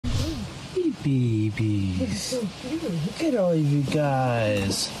babies. Look at all of you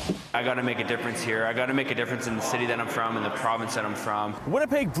guys. I got to make a difference here. I got to make a difference in the city that I'm from and the province that I'm from.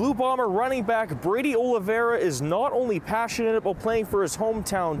 Winnipeg Blue Bomber running back Brady Oliveira is not only passionate about playing for his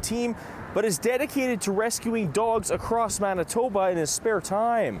hometown team, but is dedicated to rescuing dogs across Manitoba in his spare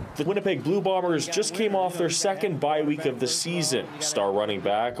time. The Winnipeg Blue Bombers just came off their second bye week of the season. Star running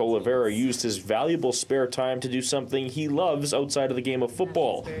back Oliveira used his valuable spare time to do something he loves outside of the game of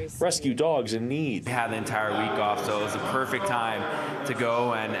football: rescue dogs in need. I had the entire week off, so it was the perfect time to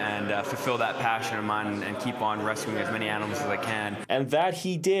go and fulfill that passion of mine and keep on rescuing as many animals as I can. And that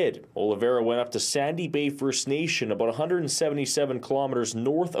he did. Oliveira went up to Sandy Bay First Nation, about 177 kilometers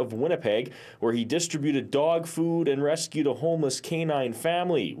north of Winnipeg, where he distributed dog food and rescued a homeless canine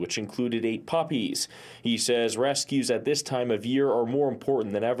family, which included 8 puppies. He says rescues at this time of year are more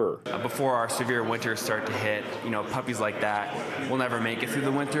important than ever. Before our severe winters start to hit, puppies like that will never make it through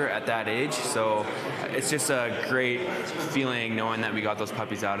the winter at that age. So it's just a great feeling knowing that we got those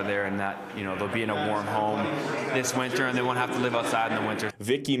puppies out of there and that, they'll be in a warm home this winter and they won't have to live outside in the winter.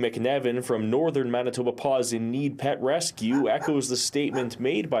 Vicky McNevin from Northern Manitoba Paws in Need Pet Rescue echoes the statement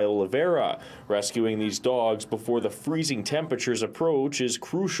made by Oliveira. Rescuing these dogs before the freezing temperatures approach is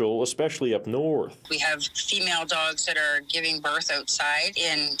crucial, especially up north. We have female dogs that are giving birth outside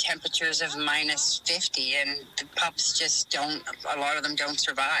in temperatures of -50, and the pups just a lot of them don't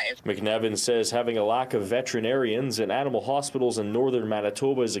survive. McNevin says having a lack of veterinarians and animal hospitals in northern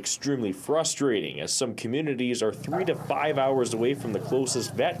Manitoba is extremely frustrating, as some communities are 3 to 5 hours away from the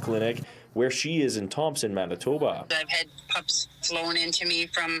closest vet clinic, where she is in Thompson, Manitoba. I've had pups flown into me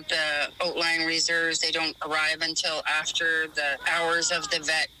from the outlying reserves. They don't arrive until after the hours of the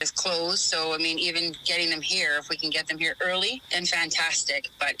vet is closed. So, even getting them here, if we can get them here early, then fantastic.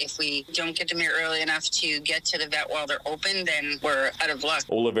 But if we don't get them here early enough to get to the vet while they're open, then we're out of luck.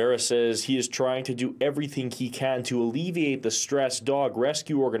 Oliveira says he is trying to do everything he can to alleviate the stress dog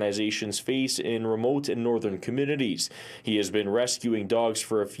rescue organizations face in remote and northern communities. He has been rescuing dogs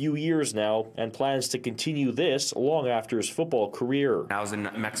for a few years now and plans to continue this long after his football career. I was in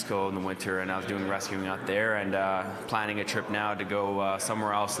Mexico in the winter and I was doing rescuing out there and planning a trip now to go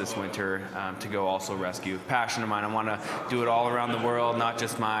somewhere else this winter to go also rescue. Passion of mine, I want to do it all around the world, not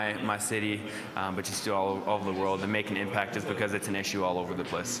just my city, but just do all over the world and make an impact just because it's an issue all over the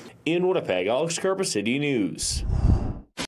place. In Winnipeg, Karpa City News.